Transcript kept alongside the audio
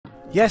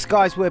Yes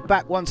guys, we're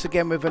back once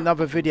again with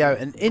another video,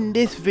 and in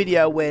this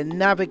video we're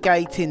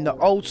navigating the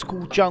Old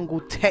Skool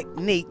Jungle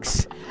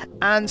techniques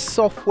and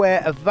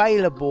software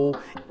available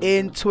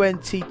in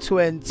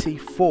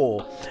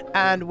 2024,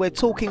 and we're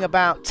talking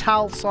about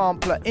TAL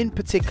Sampler in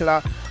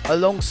particular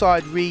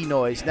alongside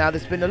Renoise. Now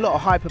there's been a lot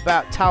of hype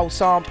about TAL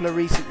Sampler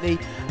recently,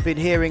 been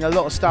hearing a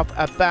lot of stuff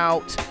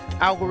about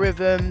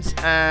algorithms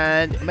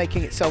and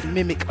making itself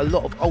mimic a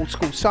lot of old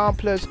school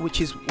samplers, which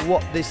is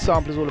what this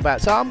sampler is all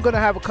about. So I'm going to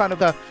have a kind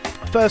of a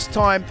first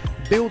time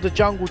build a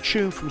jungle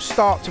tune from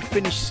start to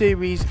finish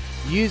series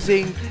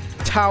using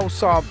TAL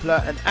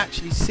Sampler and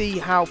actually see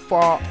how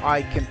far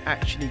I can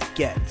actually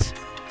get.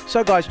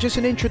 So guys, just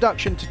an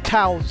introduction to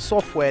TAL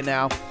software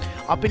now.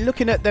 I've been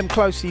looking at them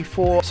closely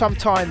for some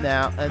time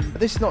now, and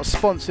this is not a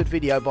sponsored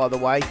video by the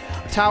way.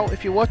 TAL,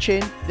 if you're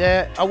watching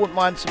there, I wouldn't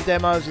mind some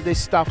demos of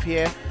this stuff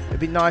here. It'd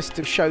be nice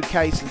to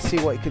showcase and see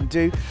what it can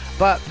do,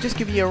 but just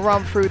giving you a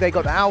run through. They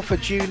got the Alpha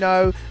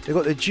Juno, they've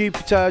got the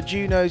Jupiter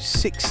Juno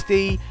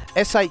 60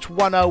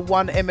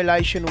 SH101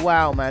 emulation.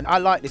 Wow man, I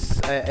like this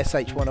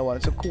SH101.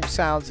 It's some cool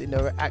sounds in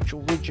the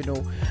actual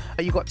original.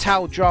 You got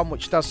TAL Drum,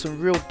 which does some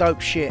real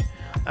dope shit,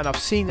 and I've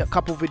seen a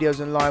couple videos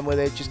online where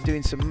they're just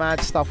doing some mad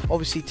stuff.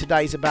 Obviously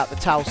today's about the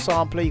TAL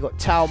Sampler. You got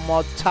TAL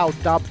Mod, TAL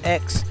Dub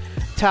X,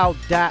 TAL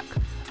DAC,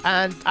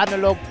 and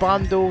analog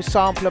bundle,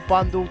 sampler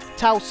bundle.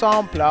 TAL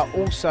Sampler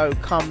also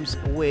comes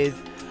with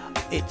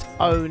its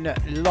own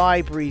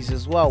libraries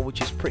as well, which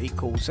is pretty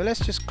cool. So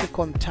let's just click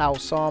on TAL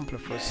Sampler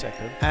for a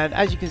second, and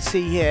as you can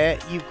see here,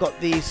 you've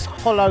got these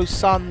Hollow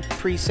Sun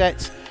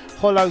presets,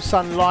 Hollow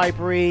Sun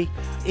library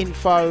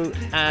info,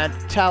 and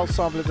TAL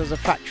Sampler does a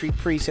factory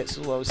presets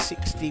as well,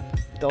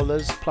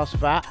 $60 plus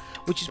VAT,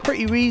 which is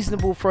pretty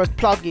reasonable for a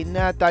plugin.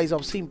 Nowadays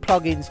I've seen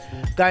plugins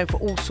going for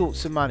all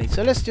sorts of money.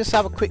 So let's just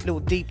have a quick little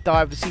deep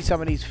dive to see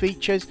some of these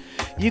features.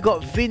 You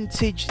got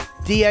vintage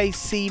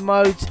DAC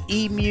modes,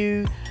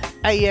 EMU,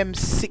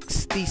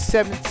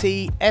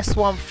 AM6070,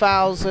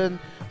 S1000,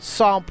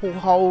 sample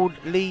hold,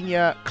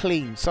 linear,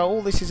 clean. So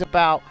all this is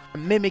about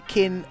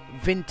mimicking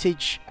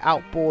vintage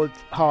outboard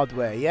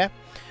hardware, yeah?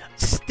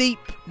 Steep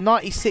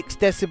 96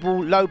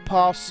 decibel low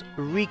pass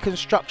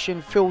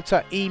reconstruction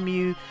filter,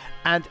 EMU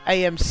and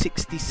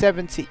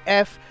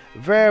AM6070F,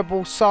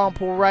 variable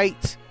sample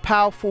rate,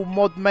 powerful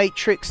mod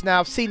matrix. Now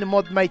I've seen the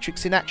mod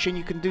matrix in action.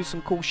 You can do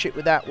some cool shit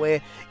with that where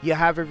you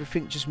have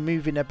everything just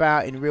moving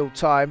about in real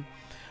time.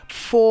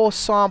 4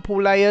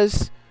 sample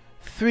layers,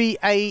 3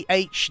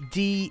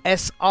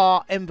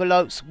 AHDSR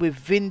envelopes with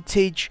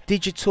vintage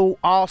digital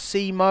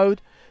RC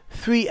mode,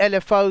 3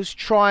 LFOs,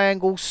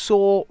 triangle,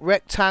 saw,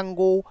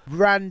 rectangle,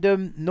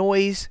 random,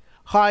 noise,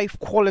 high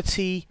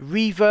quality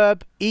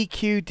reverb,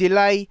 EQ,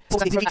 delay,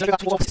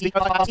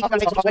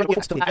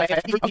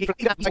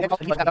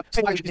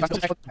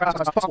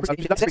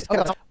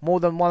 more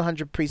than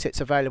 100 presets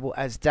available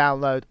as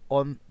download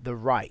on the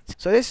right.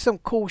 So this is some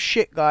cool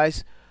shit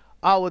guys.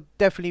 I would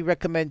definitely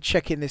recommend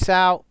checking this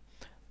out.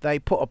 They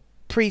put a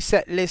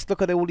preset list.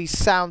 Look at all these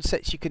sound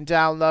sets you can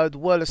download,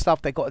 world of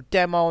stuff. They got a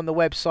demo on the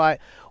website,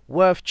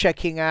 worth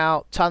checking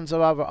out. Tons of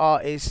other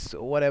artists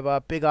or whatever,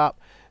 big up.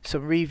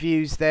 Some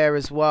reviews there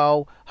as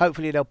well.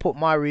 Hopefully they'll put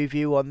my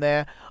review on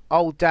there.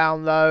 Old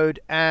download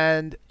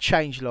and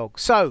changelog.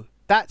 So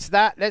that's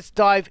that. Let's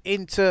dive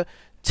into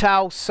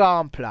TAL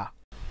Sampler.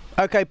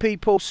 Okay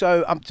people,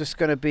 so I'm just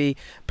going to be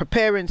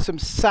preparing some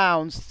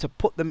sounds to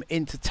put them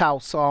into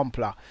TAL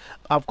Sampler.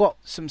 I've got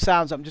some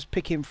sounds I'm just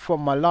picking from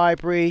my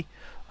library.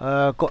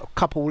 Got a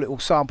couple little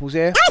samples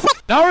here.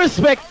 No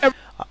respect.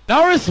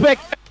 No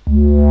respect.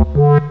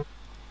 Yeah.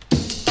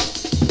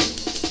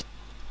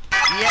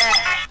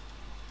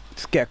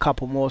 Let's get a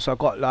couple more. So I've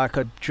got like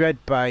a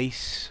dread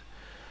bass.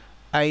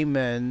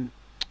 Amen.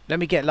 Let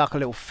me get like a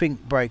little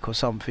think break or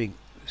something.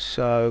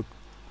 So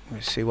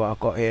let's see what I've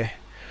got here.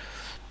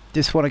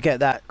 Just want to get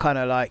that kind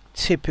of like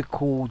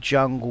typical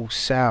jungle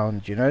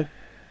sound, you know.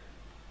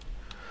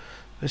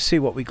 Let's see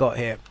what we got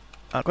here.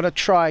 I'm going to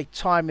try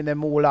timing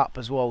them all up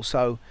as well,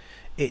 so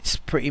it's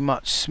pretty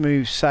much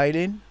smooth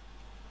sailing.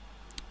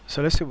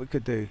 So let's see what we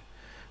could do.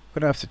 I'm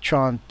going to have to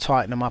try and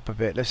tighten them up a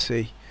bit. Let's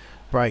see.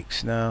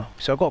 Breaks now.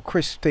 So I've got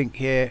crisp think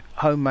here.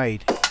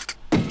 Homemade.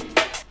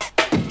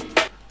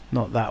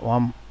 Not that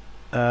one.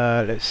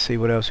 Let's see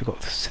what else we've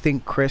got.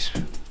 Think crisp.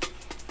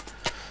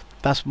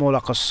 That's more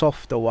like a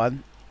softer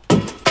one.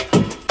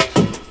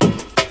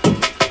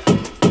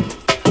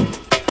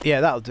 Yeah,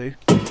 that'll do.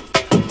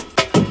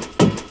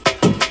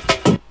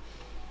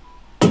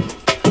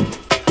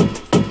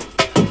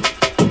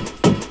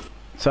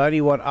 So I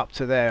only want up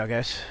to there, I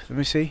guess. Let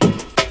me see.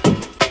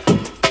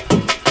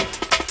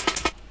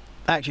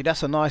 Actually,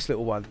 that's a nice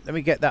little one. Let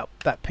me get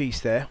that piece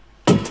there.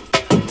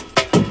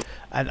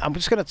 And I'm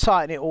just going to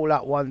tighten it all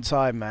up one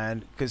time,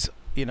 man, because,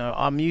 you know,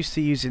 I'm used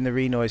to using the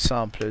Renoise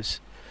samplers.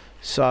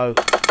 So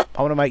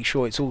I want to make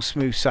sure it's all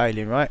smooth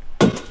sailing, right?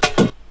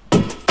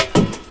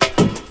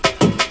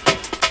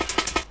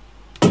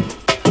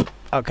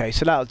 Okay,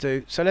 so that'll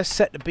do. So let's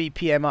set the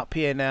BPM up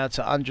here now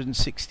to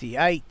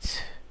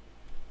 168.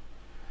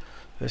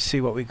 Let's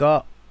see what we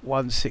got.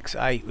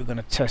 168. We're going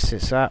to test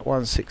this out.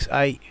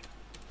 168.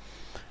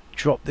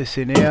 Drop this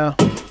in here.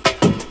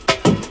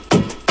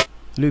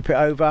 Loop it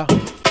over.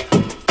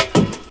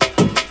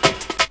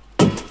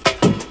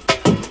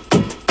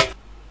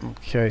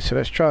 Okay, so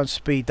let's try and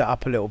speed that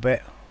up a little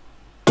bit.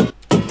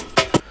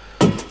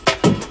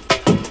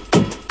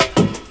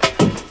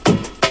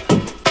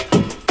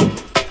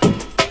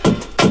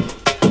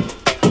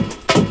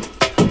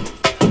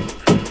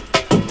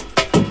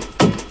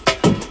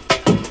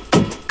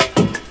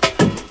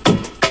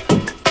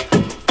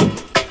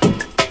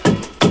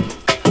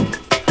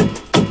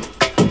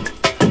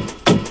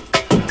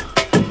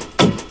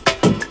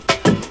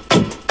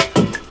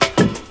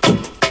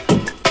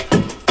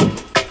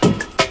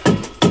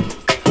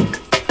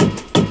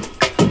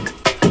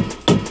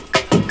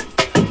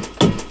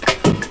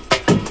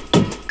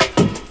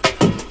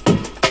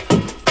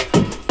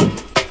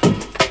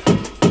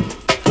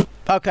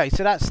 Okay,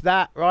 so that's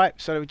that, right?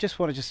 So we just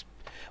want to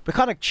we're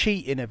kind of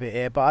cheating a bit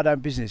here, but I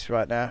don't business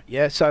right now,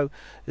 yeah? So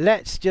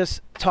let's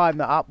just time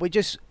that up. We're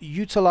just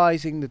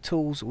utilizing the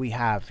tools we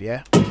have,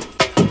 yeah?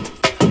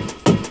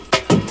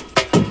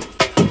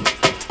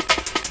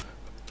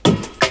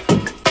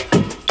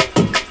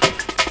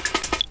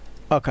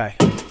 Okay,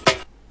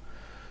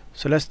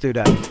 so let's do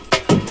that.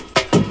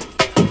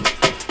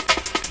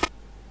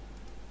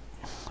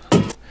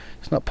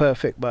 It's not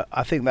perfect, but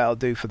I think that'll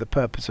do for the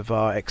purpose of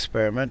our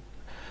experiment.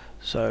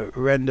 So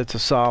render to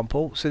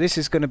sample. So this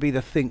is going to be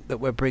the thing that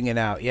we're bringing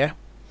out, yeah?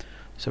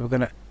 So we're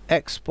going to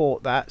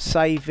export that,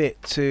 save it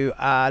to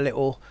our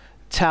little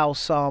TAL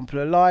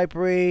Sampler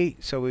library.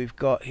 So we've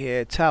got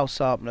here TAL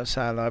Sampler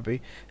sound library,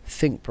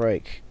 think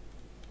break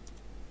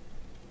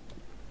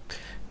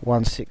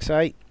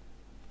 168.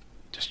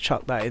 Just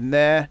chuck that in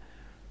there.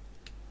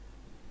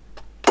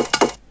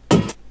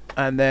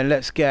 And then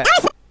let's get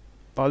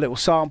our little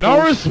sample.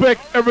 No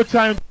respect every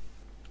time.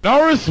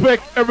 No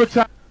respect every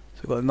time.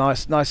 So we've got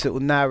a nice little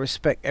now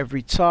respect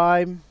every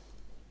time.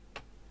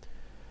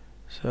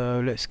 So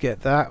let's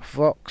get that.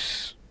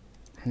 Vox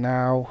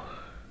now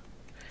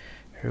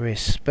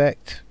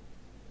respect.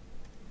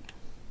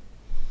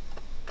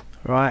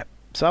 Right.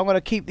 So I'm going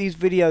to keep these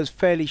videos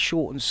fairly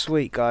short and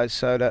sweet, guys,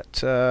 so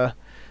that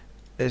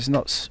there's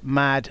not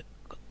mad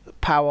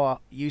power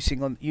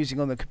using on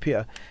the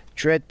computer.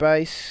 Dread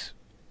bass.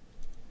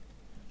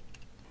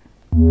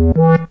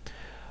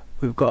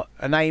 We've got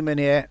an aim in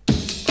here.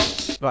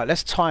 Right,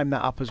 let's time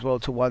that up as well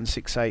to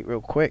 168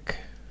 real quick.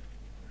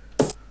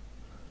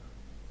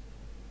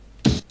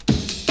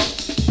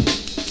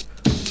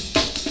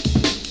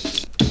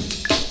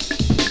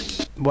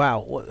 Wow,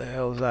 what the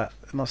hell is that?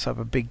 It must have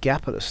a big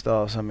gap at the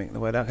start or something,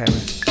 the way that came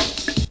in.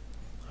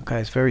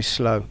 Okay, it's very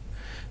slow.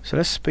 So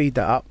let's speed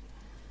that up.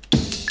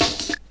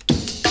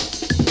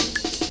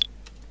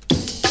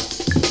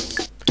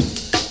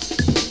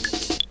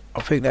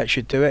 I think that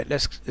should do it.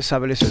 Let's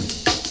have a listen.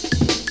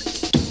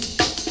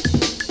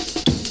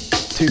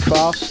 Too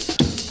fast.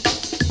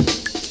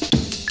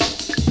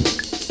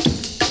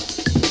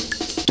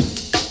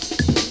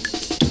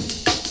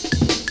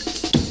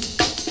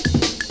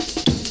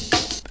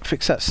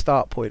 Fix that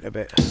start point a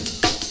bit.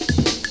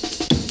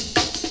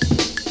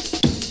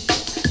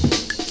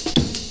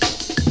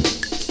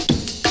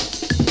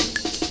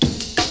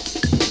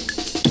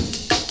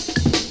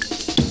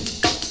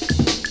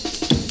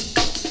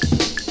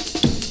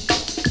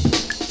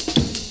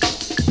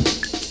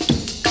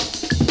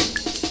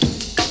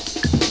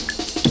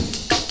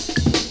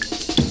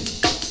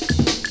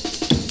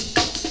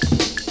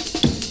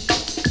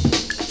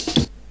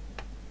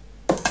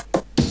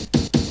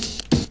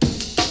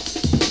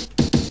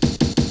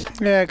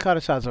 Yeah, it kind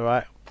of sounds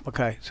alright.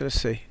 Okay, so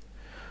let's see.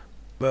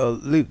 We'll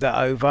loop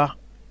that over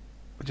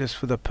just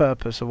for the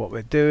purpose of what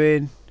we're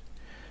doing.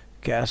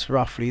 Get us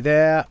roughly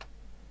there.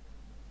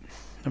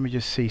 Let me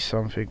just see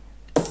something.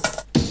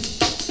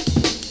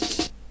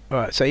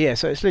 Alright, so yeah,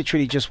 so it's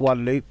literally just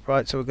one loop,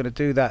 right? So we're going to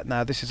do that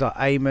now. This is our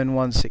Amen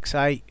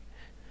 168.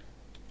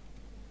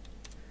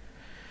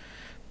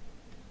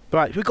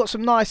 Right, we've got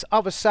some nice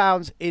other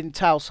sounds in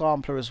TAL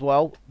Sampler as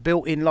well,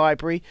 built-in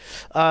library.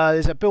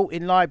 There's a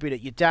built-in library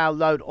that you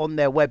download on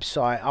their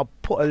website. I'll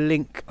put a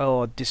link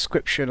or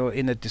description or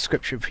in the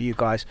description for you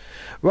guys.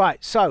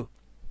 Right, so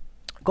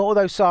got all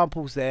those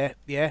samples there,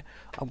 yeah.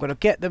 I'm going to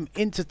get them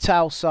into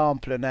TAL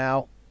Sampler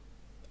now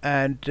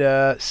and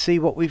see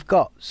what we've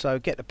got. So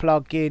get the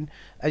plug in.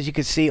 As you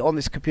can see on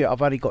this computer,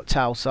 I've only got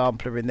TAL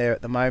Sampler in there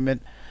at the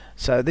moment.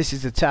 So this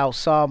is the TAL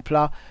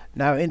Sampler.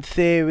 Now in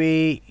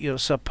theory you're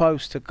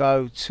supposed to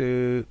go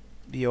to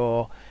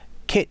your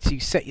kits, you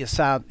set your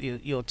sound,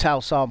 your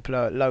TAL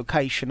Sampler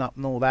location up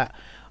and all that.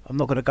 I'm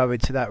not going to go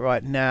into that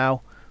right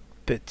now,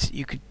 but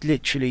you could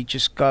literally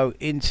just go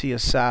into your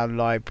sound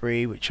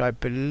library, which I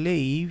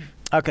believe,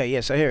 okay,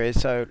 yeah, so here it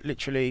is. So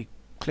literally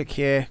click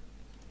here,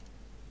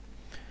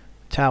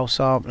 TAL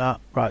Sampler.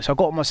 Right, so I've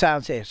got all my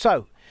sounds here.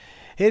 So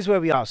here's where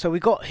we are. So we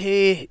got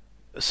here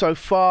so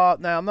far.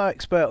 Now I'm no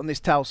expert on this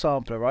TAL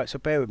Sampler, right, so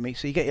bear with me.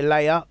 So you get your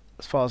layer,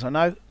 as far as I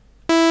know,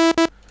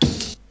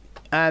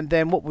 And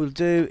then what we'll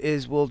do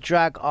is we'll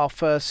drag our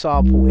first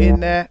sample in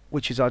there,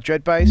 which is our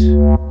dread bass.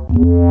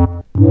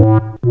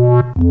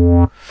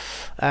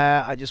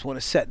 I just want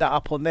to set that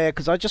up on there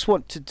because I just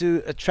want to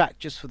do a track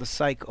just for the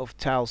sake of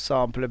TAL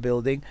Sampler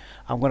building.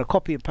 I'm going to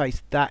copy and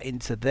paste that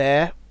into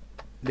there.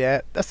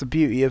 Yeah, that's the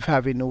beauty of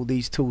having all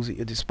these tools at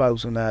your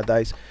disposal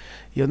nowadays.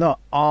 You're not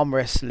arm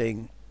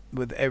wrestling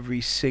with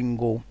every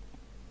single,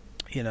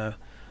 you know,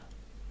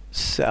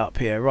 setup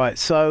here. Right,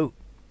 so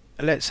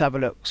let's have a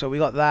look. So we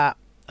got that.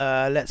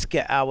 Let's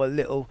get our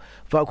little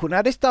vocal.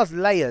 Now this does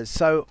layers,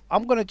 so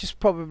I'm going to just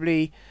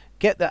probably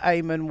get the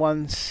Amon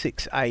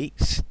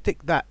 168,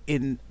 stick that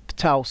in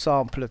TAL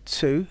Sampler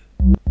 2.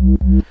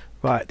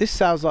 Right, this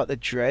sounds like the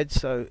dread,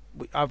 so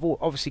I've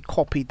obviously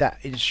copied that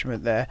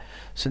instrument there.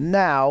 So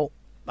now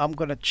I'm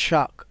going to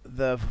chuck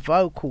the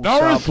vocal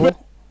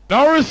sample.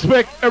 No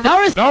respect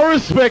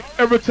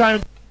every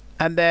time.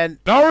 And then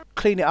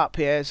clean it up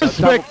here. So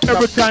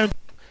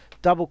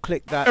double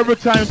click that. Every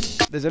time.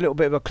 There's a little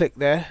bit of a click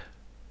there.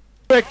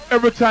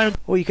 Every time.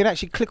 Or you can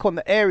actually click on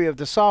the area of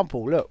the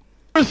sample. Look.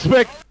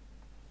 Respect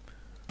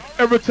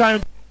every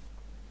time.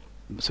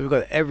 So we've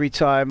got every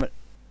time.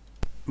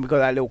 We've got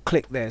that little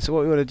click there. So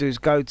what we want to do is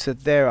go to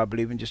there, I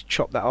believe, and just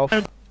chop that off.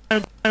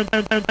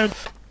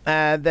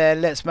 And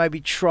then let's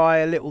maybe try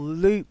a little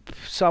loop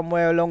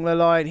somewhere along the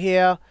line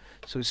here.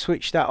 So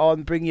switch that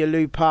on, bring your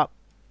loop up,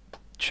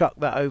 chuck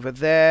that over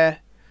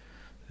there.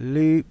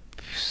 Loop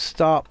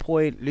start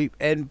point, loop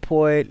end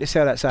point. Let's see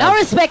how that sounds. No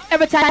respect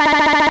every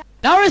time.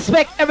 No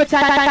respect every time.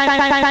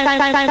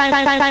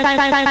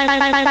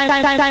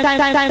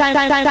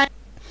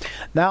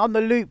 Now on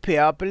the loop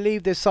here, I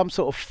believe there's some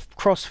sort of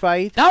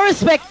crossfade. No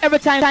respect every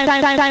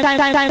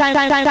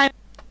time.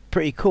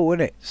 Pretty cool,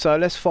 isn't it? So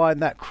let's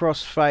find that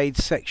crossfade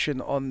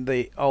section on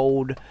the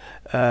old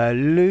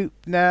loop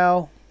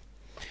now.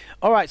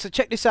 All right, so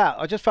check this out.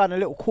 I just found a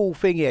little cool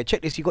thing here.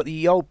 Check this. You've got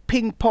the old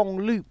ping pong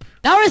loop.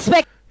 No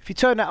respect. If you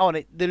turn that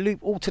on, the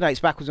loop alternates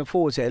backwards and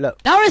forwards here.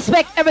 Look. No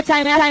respect every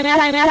time. Now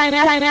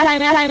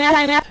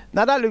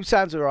that loop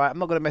sounds alright. I'm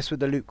not going to mess with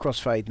the loop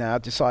crossfade now.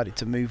 I've decided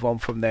to move on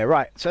from there.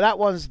 Right, so that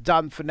one's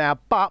done for now.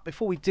 But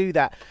before we do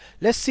that,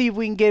 let's see if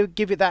we can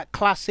give it that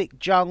classic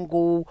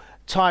jungle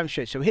time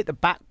stretch. So we hit the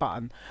back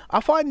button.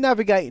 I find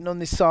navigating on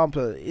this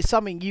sampler is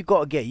something you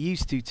got to get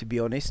used to be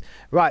honest.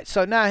 Right,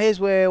 so now here's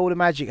where all the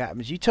magic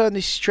happens. You turn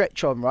this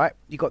stretch on, right?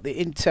 You got the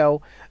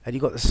Intel and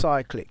you got the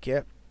side click,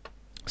 yeah?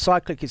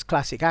 Side click is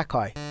classic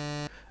AKAI.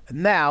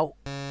 And now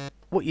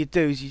what you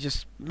do is you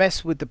just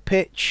mess with the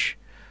pitch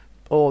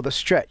or the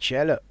stretch,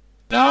 yeah, look.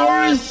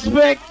 No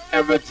respect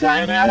every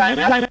time.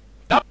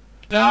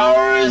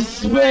 No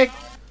respect.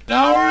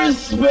 No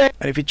respect.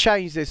 And if you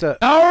change this up,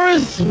 No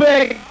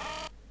respect.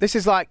 this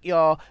is like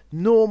your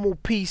normal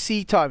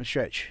PC time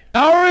stretch.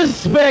 No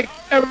respect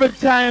every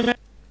time.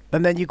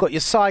 And then you've got your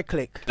side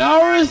click,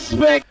 No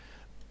respect.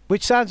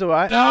 which sounds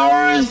alright.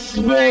 No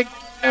respect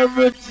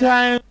every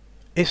time.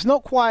 It's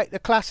not quite the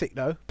classic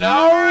though.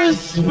 No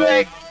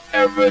respect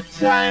every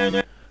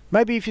time.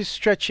 Maybe if you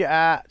stretch it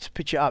out,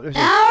 pitch it up.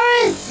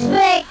 No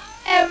respect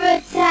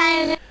every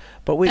time.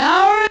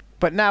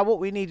 But now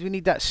what we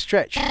need that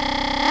stretch.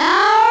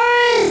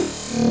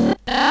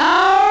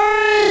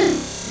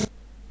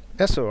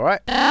 That's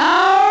alright.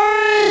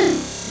 No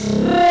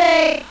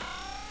respect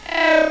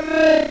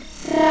every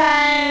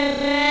time.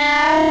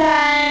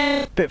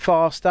 Bit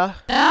faster.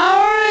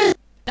 No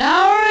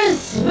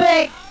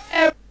respect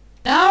every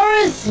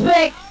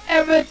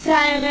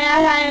time.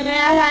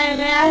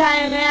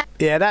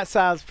 Yeah, that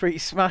sounds pretty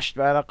smashed,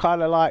 man. I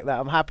kind of like that.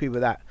 I'm happy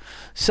with that.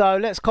 So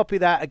let's copy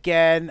that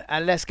again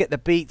and let's get the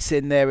beats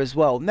in there as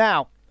well.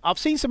 Now, I've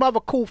seen some other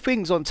cool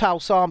things on TAL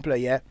Sampler,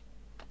 yeah?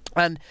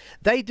 And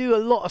they do a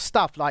lot of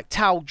stuff like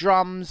TAL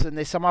drums, and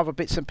there's some other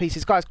bits and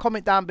pieces. Guys,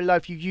 comment down below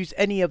if you use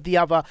any of the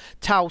other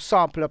TAL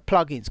Sampler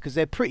plugins, because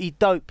they're pretty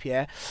dope,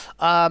 yeah?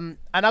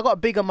 And I got to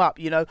big them up,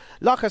 you know.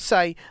 Like I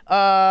say,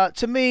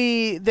 to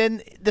me,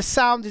 then the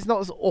sound is not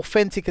as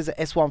authentic as the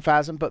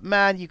S1000, but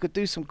man, you could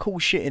do some cool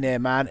shit in here,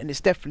 man, and it's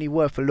definitely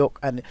worth a look.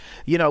 And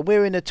you know,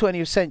 we're in the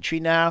 20th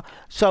century now,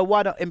 so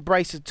why not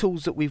embrace the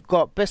tools that we've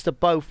got? Best of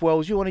both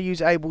worlds. You want to use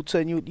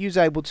Ableton, you use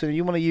Ableton.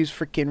 You want to use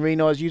freaking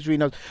Remarc, use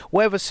Remarc.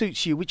 Whatever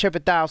suits you, whichever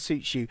dial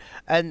suits you.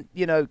 And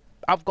you know,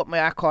 I've got my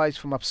AKAIs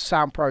for my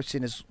sound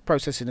processing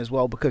as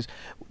well, because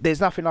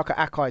there's nothing like an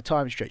AKAI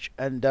time stretch.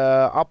 And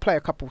I'll play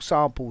a couple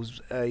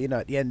samples, you know,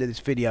 at the end of this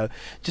video,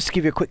 just to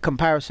give you a quick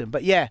comparison.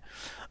 But yeah,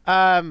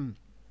 on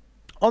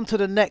to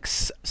the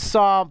next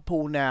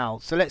sample now.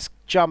 So let's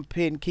jump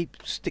in,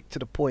 stick to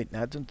the point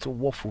now, don't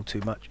waffle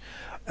too much.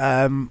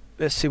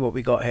 Let's see what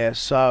we got here.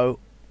 So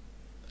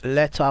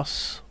let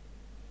us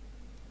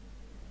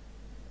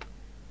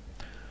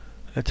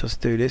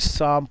do this,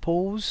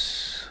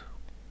 samples.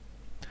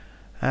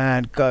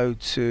 And go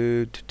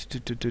to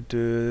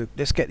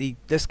let's get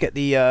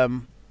the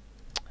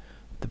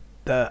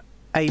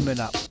Amon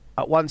up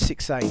at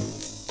 168.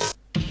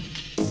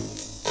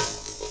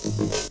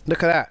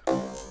 Look at that.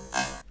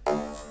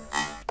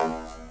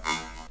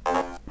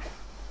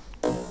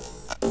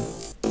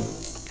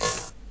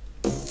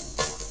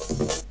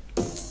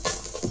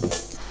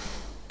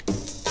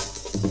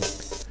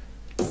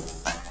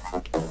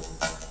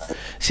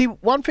 See,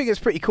 one thing that's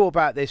pretty cool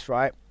about this,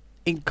 right,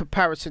 in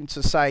comparison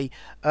to say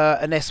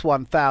an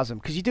S1000,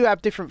 because you do have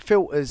different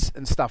filters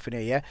and stuff in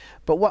here, yeah.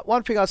 But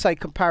one thing I'll say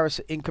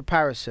in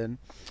comparison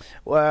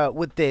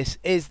with this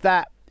is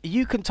that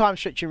you can time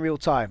stretch in real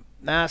time.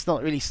 Now that's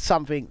not really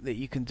something that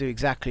you can do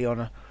exactly on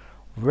a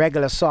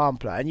regular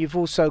sampler, and you've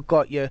also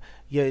got your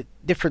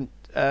different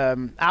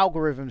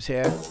algorithms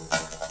here,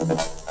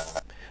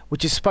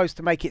 which is supposed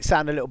to make it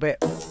sound a little bit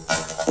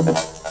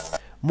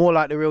more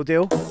like the real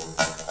deal.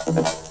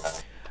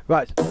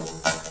 Right.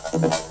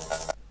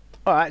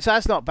 Alright, so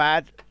that's not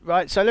bad.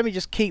 Right, so let me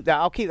just keep that.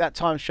 I'll keep that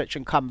time stretch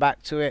and come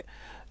back to it.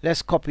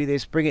 Let's copy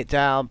this, bring it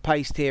down,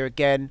 paste here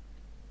again.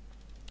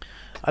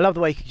 I love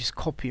the way you can just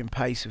copy and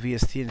paste with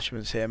VST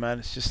Instruments here, man.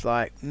 It's just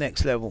like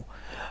next level.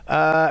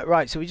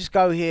 Right, so we just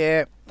go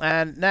here,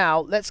 and now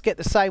let's get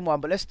the same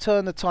one, but let's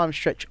turn the time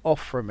stretch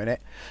off for a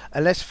minute,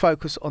 and let's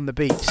focus on the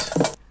beats.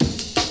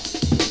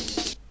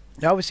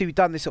 Now obviously we've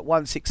done this at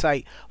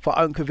 168 for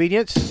own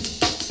convenience.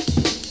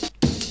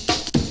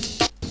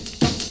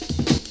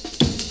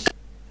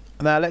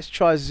 Now let's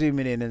try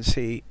zooming in and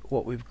see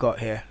what we've got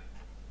here.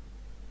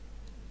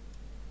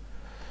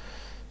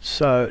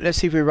 So let's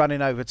see if we're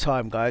running over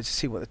time, guys.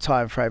 See what the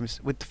time frames.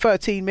 With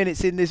 13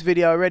 minutes in this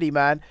video already,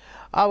 man,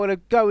 I want to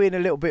go in a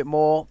little bit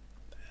more,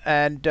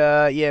 and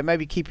yeah,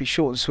 maybe keep it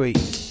short and sweet.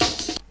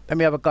 Let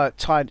me have a go at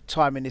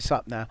timing this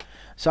up now.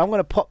 So I'm going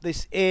to pop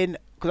this in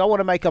because I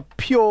want to make a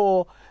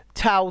pure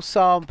TAL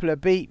sampler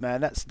beat,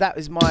 man. That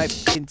is my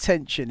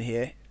intention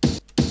here.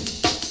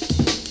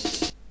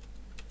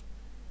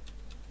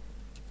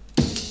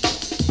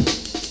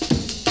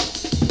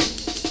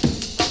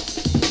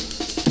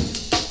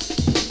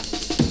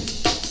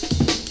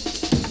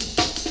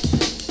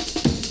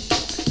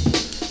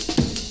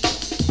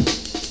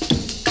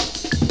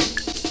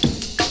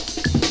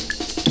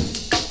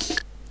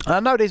 I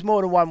know there's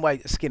more than one way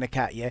to skin a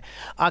cat, yeah.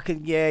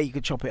 You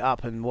can chop it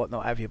up and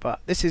whatnot have you, but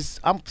this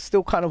is, I'm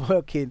still kind of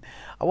working.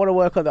 I want to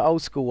work on the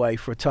old school way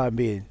for a time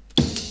being.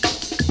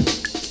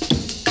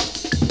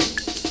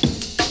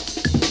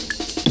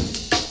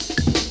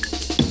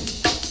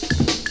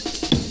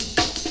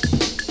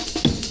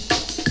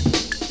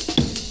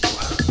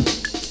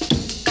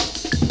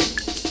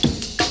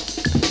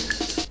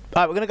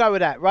 Right, we're going to go with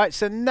that, right?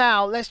 So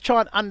now let's try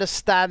and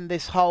understand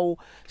this whole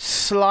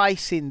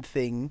slicing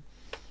thing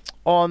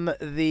on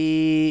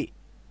this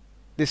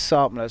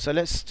sampler. So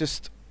let's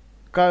just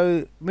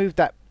go move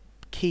that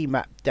key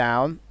map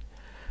down,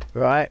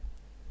 right,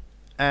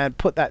 and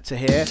put that to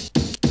here.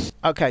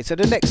 Okay, so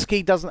the next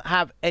key doesn't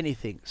have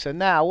anything. So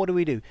now what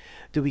do?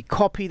 Do we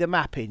copy the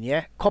map in?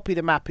 Yeah, copy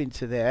the map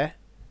into there,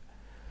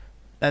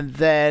 and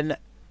then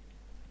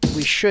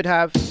we should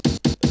have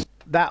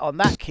that on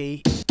that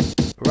key,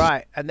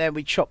 right, and then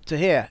we chop to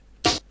here.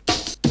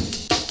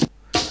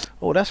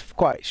 Oh, that's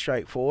quite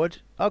straightforward.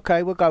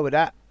 Okay, we'll go with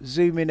that.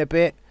 Zoom in a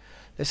bit.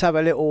 Let's have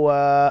a little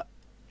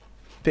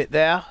bit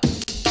there.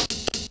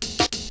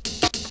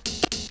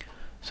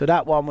 So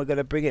that one, we're going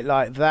to bring it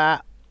like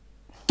that.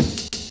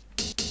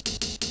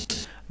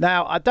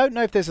 Now, I don't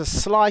know if there's a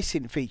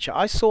slicing feature.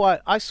 I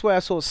swear I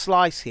saw a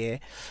slice here.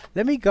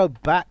 Let me go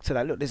back to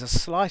that. Look, there's a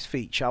slice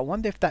feature. I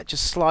wonder if that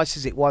just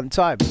slices it one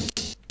time.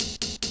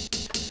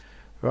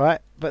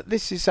 Right, but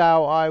this is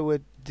how I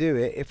would do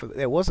it if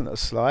there wasn't a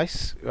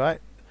slice,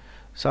 right?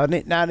 So I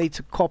now need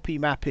to copy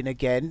mapping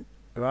again,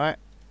 right?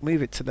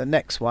 Move it to the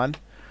next one,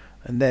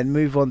 and then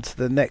move on to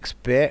the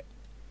next bit.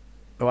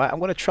 All right, I'm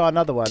going to try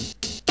another one.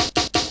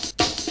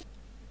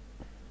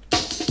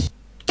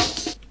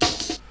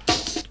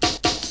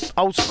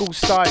 Old school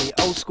styly,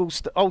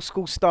 old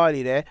school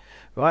styly there.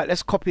 Right,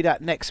 let's copy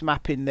that next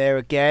map in there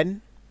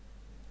again,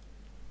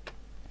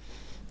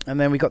 and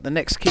then we got the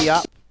next key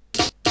up.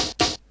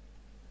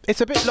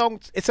 It's a bit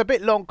long. It's a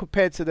bit long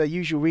compared to the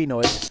usual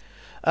renoise.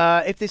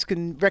 If this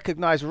can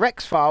recognize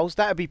Rex files,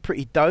 that would be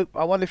pretty dope.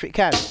 I wonder if it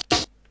can.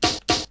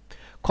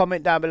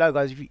 Comment down below,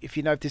 guys, if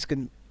you know if this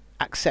can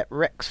accept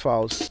Rex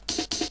files.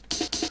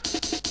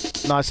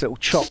 Nice little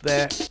chop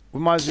there.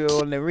 Reminds me of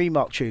one of the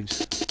Remarc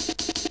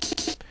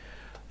tunes.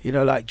 You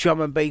know, like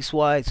drum and bass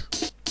wise.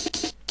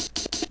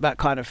 That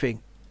kind of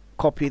thing.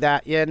 Copy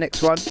that. Yeah,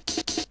 next one.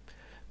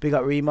 Big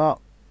up Remarc.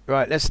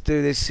 Right, let's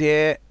do this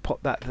here.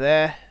 Pop that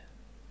there.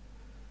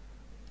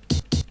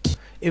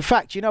 In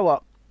fact, you know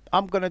what?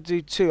 I'm going to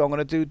do two. I'm going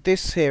to do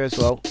this here as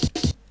well.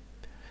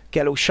 Get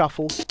a little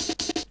shuffle.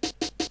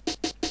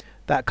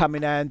 That come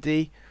in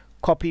handy.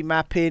 Copy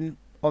mapping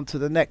onto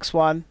the next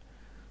one.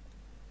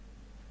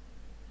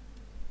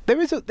 There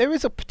is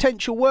a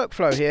potential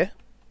workflow here.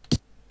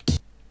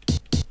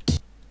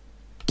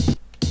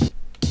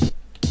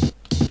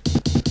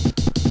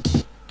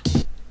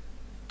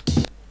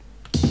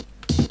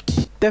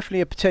 Definitely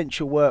a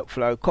potential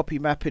workflow. Copy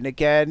mapping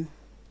again.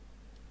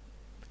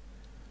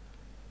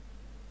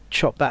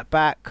 Chop that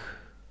back,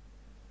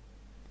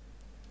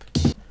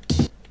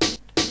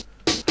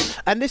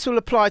 and this will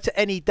apply to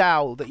any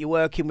DAW that you're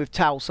working with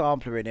TAL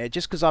Sampler in here.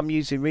 Just because I'm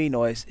using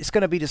Renoise, it's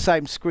going to be the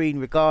same screen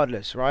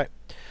regardless, right?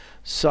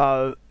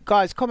 So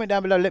guys, comment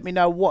down below, let me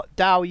know what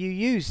DAW you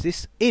use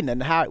this in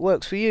and how it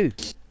works for you.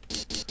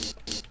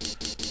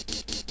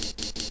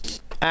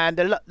 And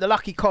the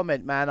lucky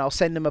comment, man, I'll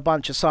send them a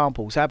bunch of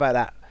samples. How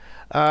about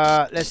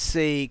that? Let's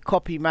see,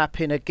 copy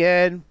mapping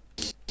again.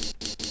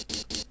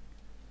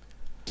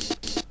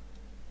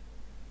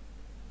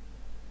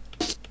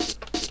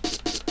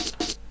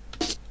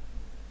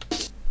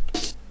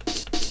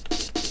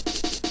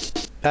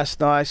 That's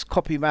nice.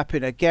 Copy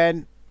mapping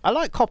again. I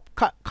like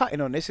cutting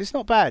on this. It's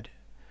not bad.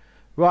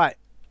 Right.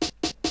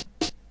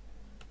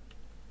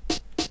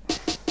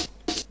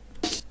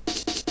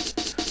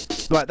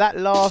 Right, that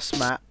last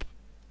map,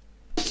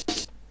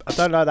 I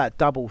don't know that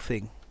double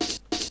thing.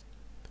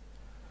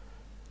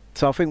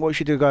 So I think what we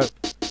should do, go,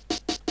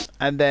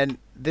 and then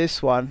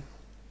this one,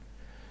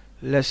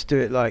 let's do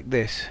it like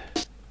this.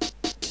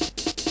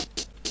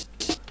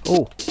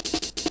 Oh,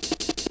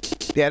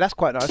 yeah, that's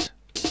quite nice.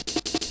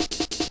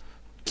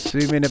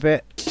 Zoom in a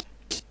bit.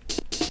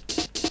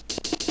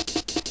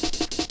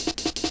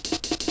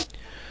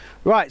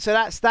 Right, so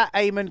that's that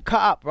aim and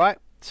cut up, right?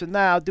 So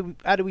now,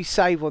 how do we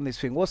save on this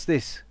thing? What's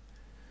this?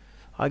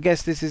 I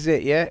guess this is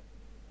it, yeah?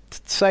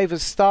 Save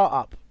as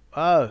startup.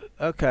 Oh,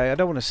 okay. I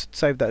don't want to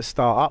save that as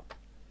startup.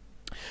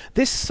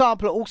 This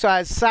sampler also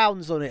has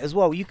sounds on it as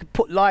well. You could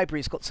put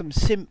library. It's got some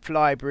synth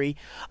library.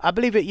 I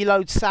believe you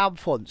load sound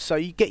fonts. So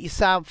you get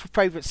your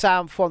favorite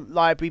sound font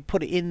library,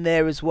 put it in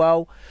there as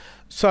well.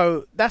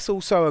 So that's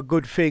also a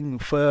good thing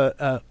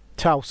for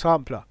TAL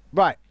Sampler.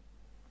 Right.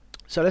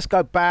 So let's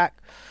go back.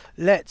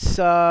 Let's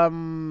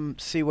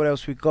see what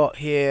else we've got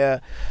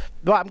here.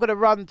 Right, I'm going to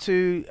run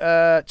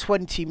to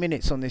 20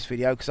 minutes on this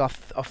video because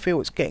I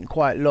feel it's getting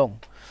quite long.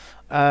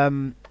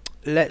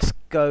 Let's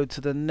go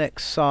to the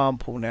next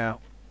sample now.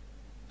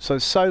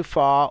 So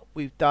far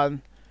we've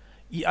done,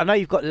 I know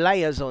you've got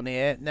layers on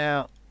here.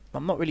 Now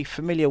I'm not really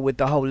familiar with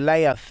the whole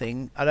layer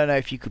thing. I don't know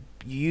if you could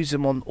use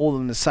them on all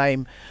on the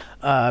same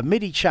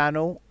MIDI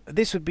channel.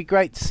 This would be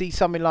great to see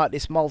something like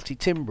this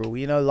multi-timbral,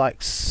 you know,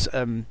 like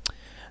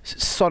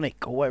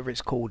Sonic or whatever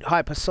it's called,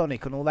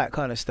 Hypersonic and all that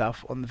kind of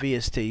stuff on the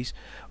VSTs.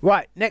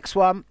 Right, next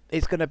one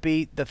is going to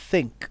be the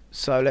Think.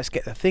 So let's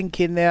get the Think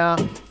in there.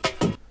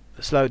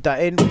 Let's load that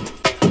in.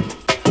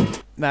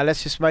 Now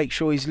let's just make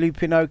sure he's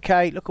looping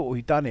okay. Look at what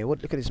we've done here.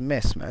 Look at this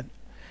mess, man.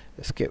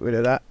 Let's get rid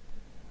of that.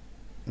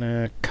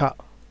 Cut.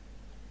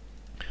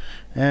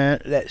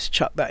 And let's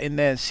chuck that in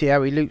there and see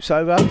how he loops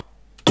over.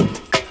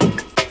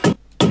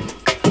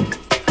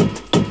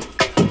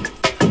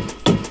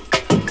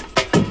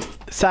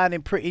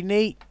 Sounding pretty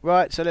neat,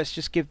 right? So let's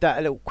just give that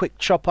a little quick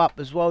chop up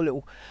as well,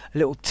 a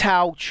little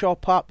TAL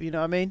chop up, you know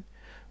what I mean?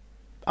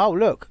 Oh,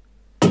 look,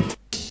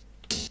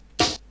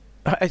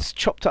 it's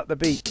chopped up the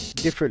beat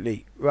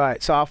differently,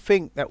 right? So I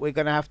think that we're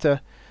gonna have to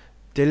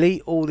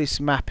delete all this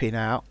mapping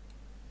out.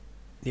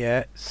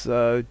 Yeah,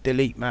 so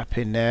delete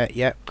mapping there.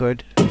 Yep,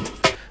 good.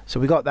 So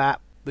we got that.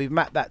 We've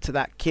mapped that to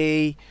that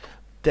key.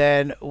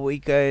 Then we're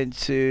going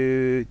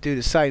to do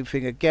the same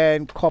thing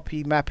again,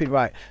 copy mapping.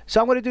 Right,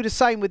 so I'm going to do the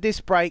same with this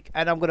break,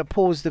 and I'm going to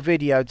pause the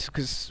video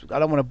because I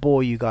don't want to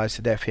bore you guys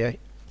to death here.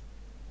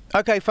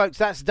 Okay folks,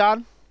 that's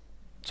done.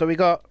 So we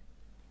got,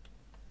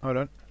 hold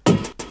on.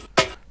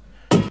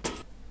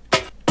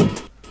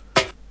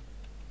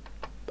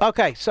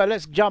 Okay, so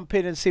let's jump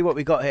in and see what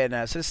we got here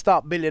now. So let's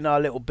start building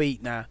our little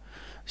beat now.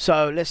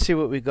 So let's see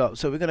what we got.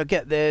 So we're going to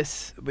get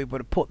this, we're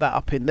going to put that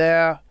up in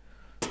there.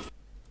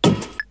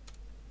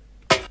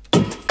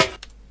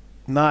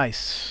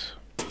 Nice.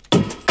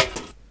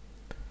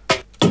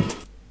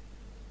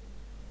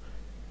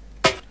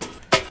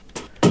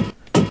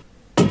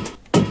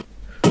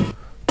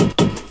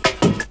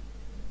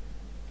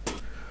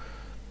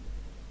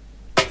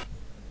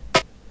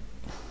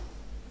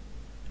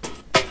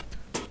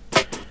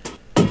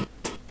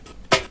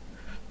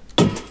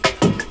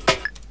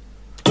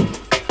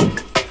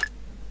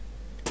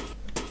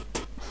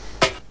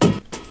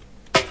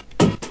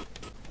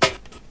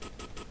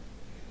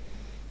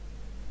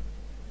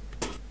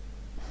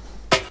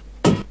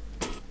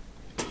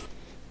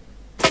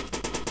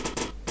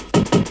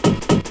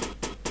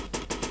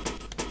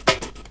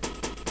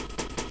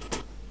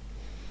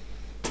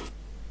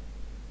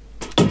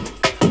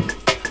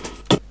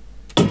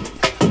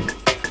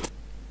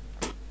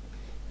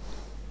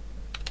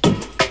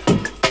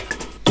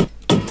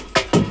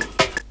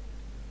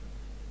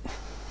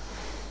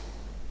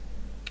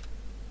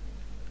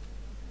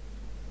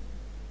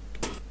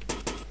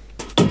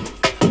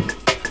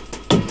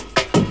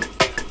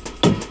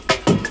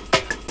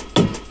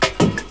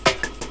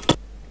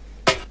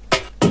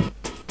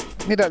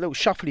 Need that little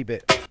shuffly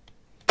bit.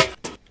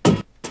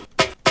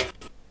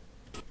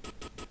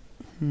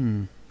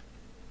 I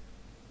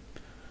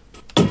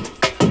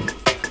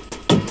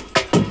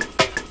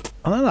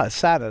don't like the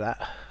sound of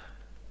that.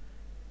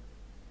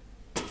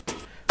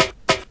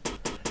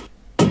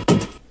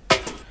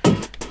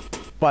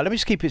 Right, let me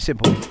just keep it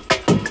simple.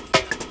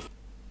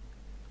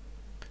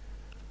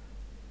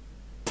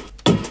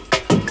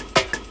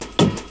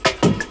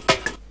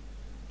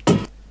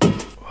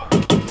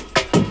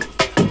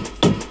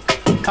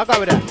 I'll go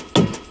with that.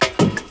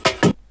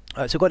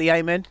 So I've got the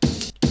amen.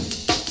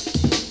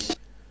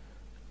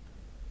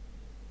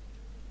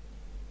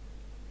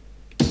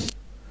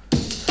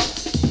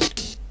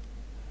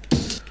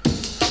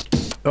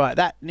 Right,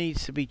 that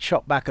needs to be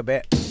chopped back a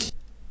bit.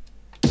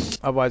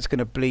 Otherwise it's going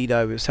to bleed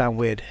over. It sound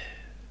weird.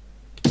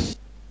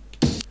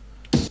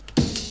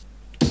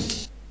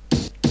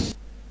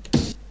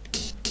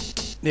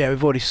 Yeah,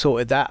 we've already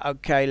sorted that.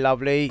 Okay,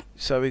 lovely.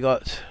 So we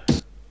got...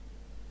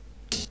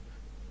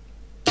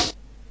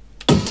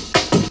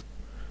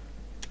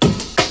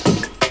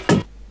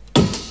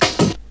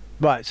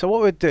 Right, so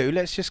what we'll do,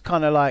 let's just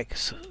kind of like...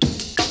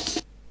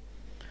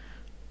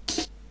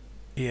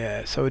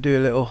 Yeah, so we'll do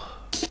a little...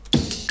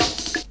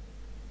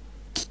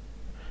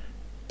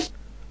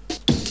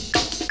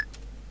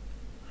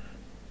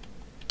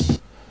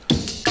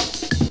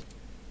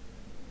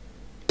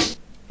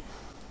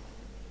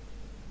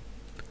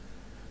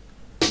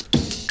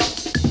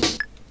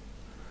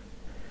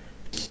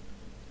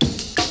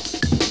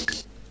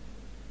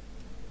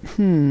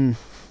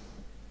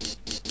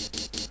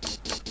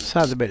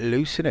 Sounds a bit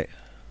loose, isn't it?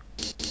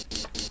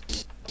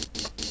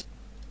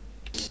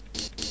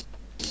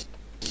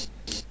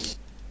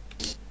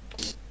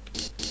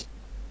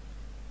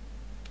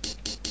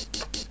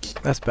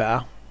 That's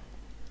better.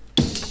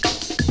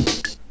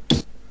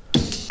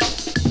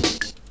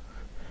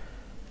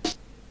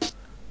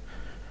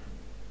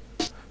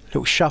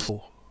 Little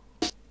shuffle.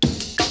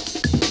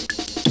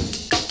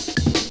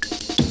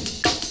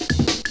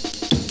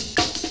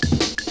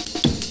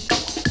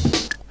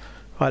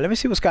 Right, let me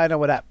see what's going on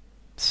with that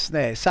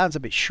snare. It sounds a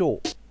bit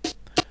short.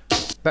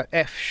 That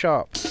F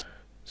sharp.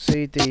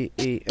 C, D,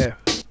 E, F.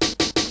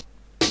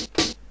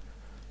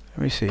 Let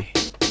me see.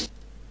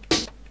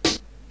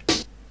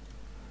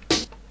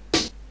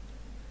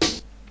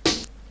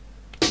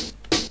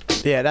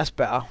 Yeah, that's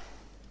better.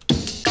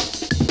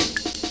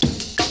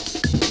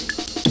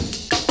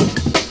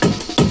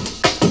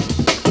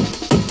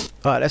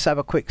 Alright, let's have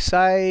a quick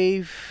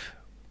save.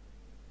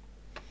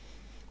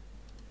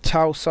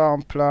 TAL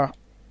Sampler.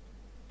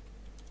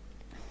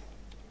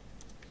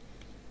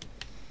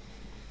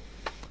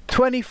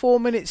 24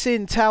 minutes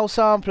in, TAL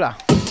Sampler.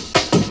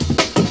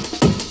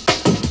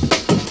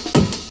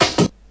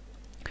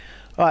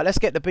 Alright, let's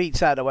get the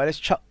beats out of the way. Let's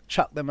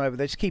chuck them over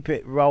there. Just keep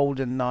it rolled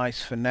and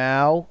nice for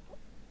now.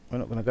 We're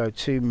not going to go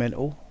too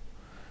mental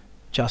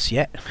just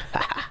yet.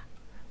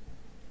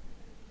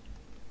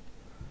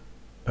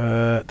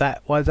 Why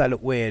does that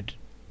look weird?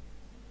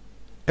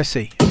 Let's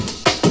see.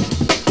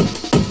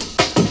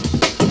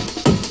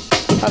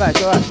 Oh no,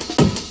 it's alright.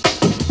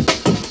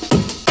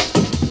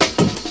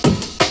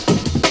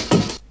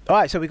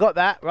 Alright, so we got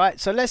that, right?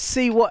 So let's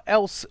see what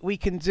else we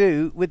can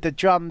do with the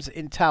drums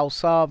in TAL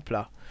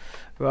Sampler.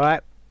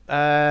 Right,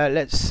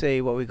 let's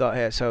see what we got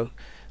here. So,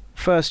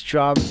 first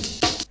drum,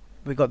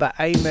 we got that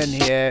Amen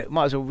here.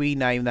 Might as well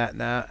rename that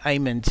now.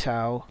 Amen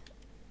Tal.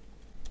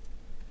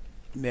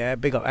 Yeah,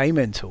 big up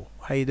Amen Tal.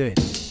 How you doing?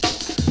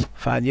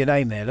 Found your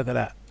name there, look at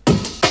that.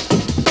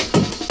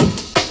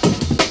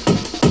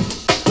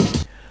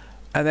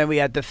 And then we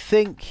had the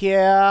Think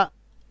here.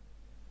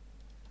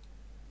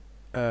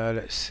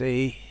 Let's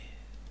see.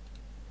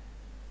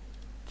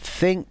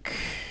 Think.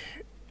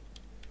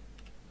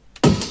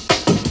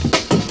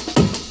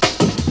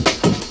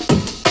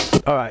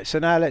 Alright, so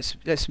now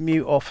let's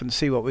mute off and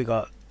see what we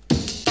got.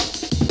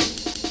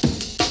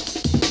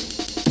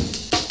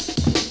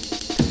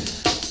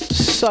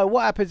 So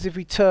what happens if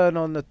we turn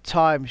on the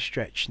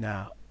Timestretch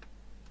now?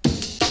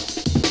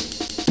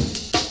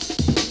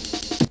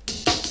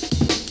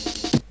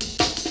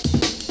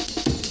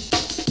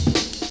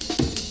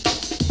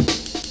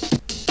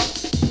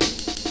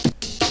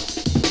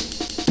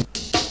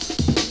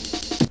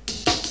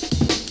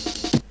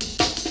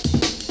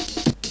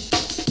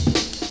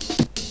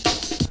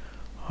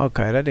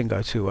 Okay, that didn't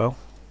go too well.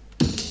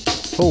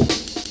 Oh.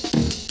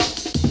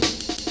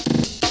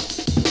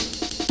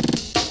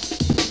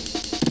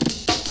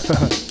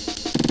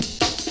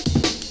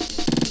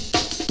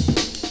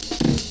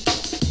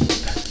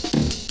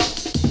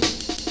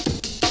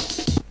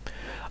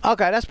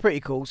 Okay, that's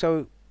pretty cool.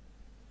 So,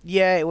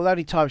 yeah, it will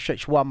only time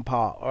stretch one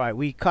part. Alright,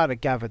 we kind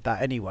of gathered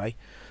that anyway.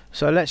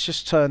 So let's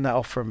just turn that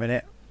off for a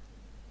minute.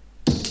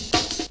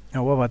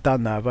 Oh, what have I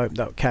done now? I've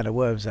opened up a can of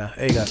worms now.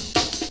 There you go.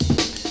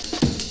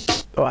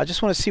 Alright, I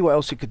just want to see what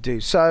else we could do.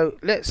 So,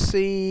 let's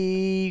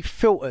see...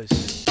 filters.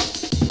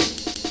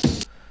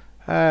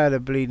 Ah, the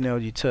bleeding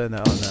hell, you turn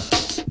that on now.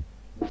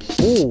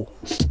 Ooh.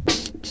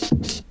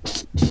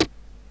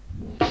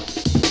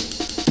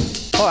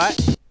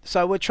 Alright,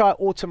 so we'll try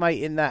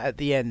automating that at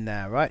the end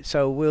now, right?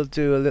 So we'll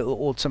do a little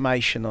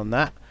automation on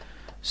that.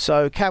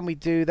 So can we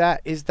do that?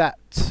 Is that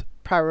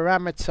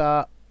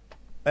parameter,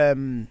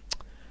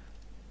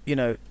 you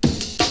know,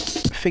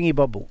 thingy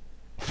bobble.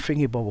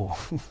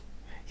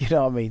 You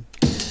know what I mean?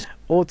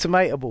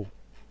 Automatable.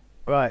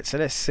 Right, so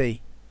let's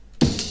see.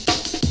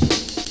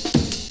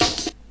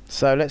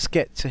 So let's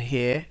get to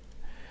here.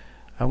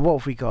 And what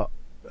have we got?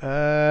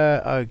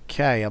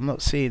 Okay, I'm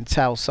not seeing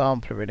TAL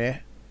Sampler in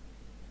here.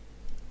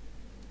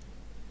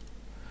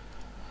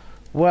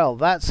 Well,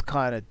 that's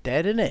kind of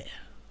dead, isn't it?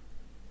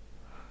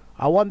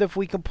 I wonder if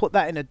we can put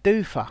that in a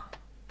doofer.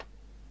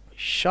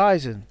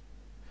 Shizen.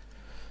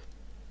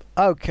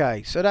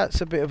 Okay, so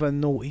that's a bit of a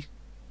naughty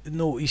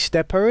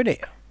stepper, isn't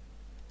it?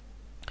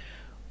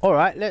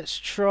 Alright, let's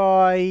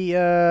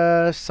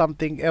try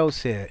something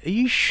else here. Are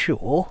you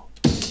sure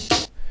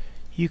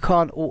you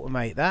can't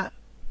automate that?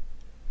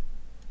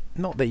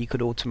 Not that you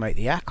could automate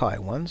the AKAI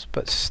ones,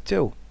 but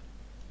still.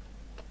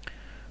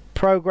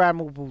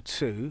 Programmable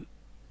 2.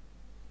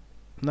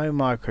 No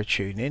micro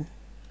tuning.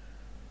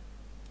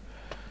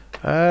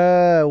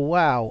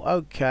 Wow,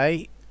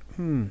 okay.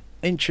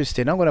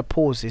 Interesting. I'm going to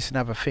pause this and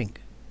have a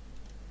think.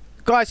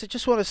 Guys, I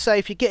just want to say,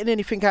 if you're getting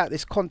anything out of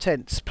this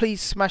content, please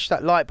smash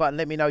that like button.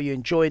 Let me know you're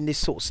enjoying this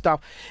sort of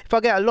stuff. If I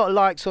get a lot of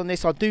likes on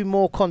this, I'll do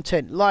more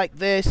content like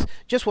this.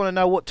 Just want to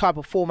know what type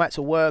of formats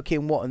are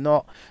working, what are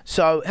not.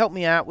 So help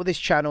me out with this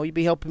channel. You'll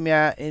be helping me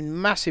out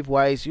in massive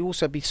ways. You'll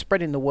also be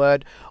spreading the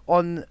word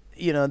on,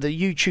 you know, the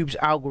YouTube's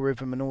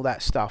algorithm and all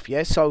that stuff.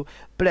 Yeah, so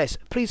bless.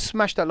 Please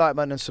smash that like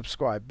button and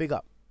subscribe. Big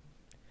up.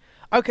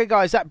 Okay,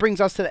 guys, that brings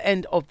us to the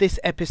end of this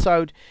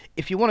episode.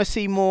 If you want to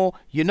see more,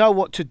 you know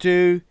what to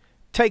do.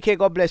 Take care,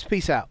 God bless,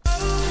 peace out.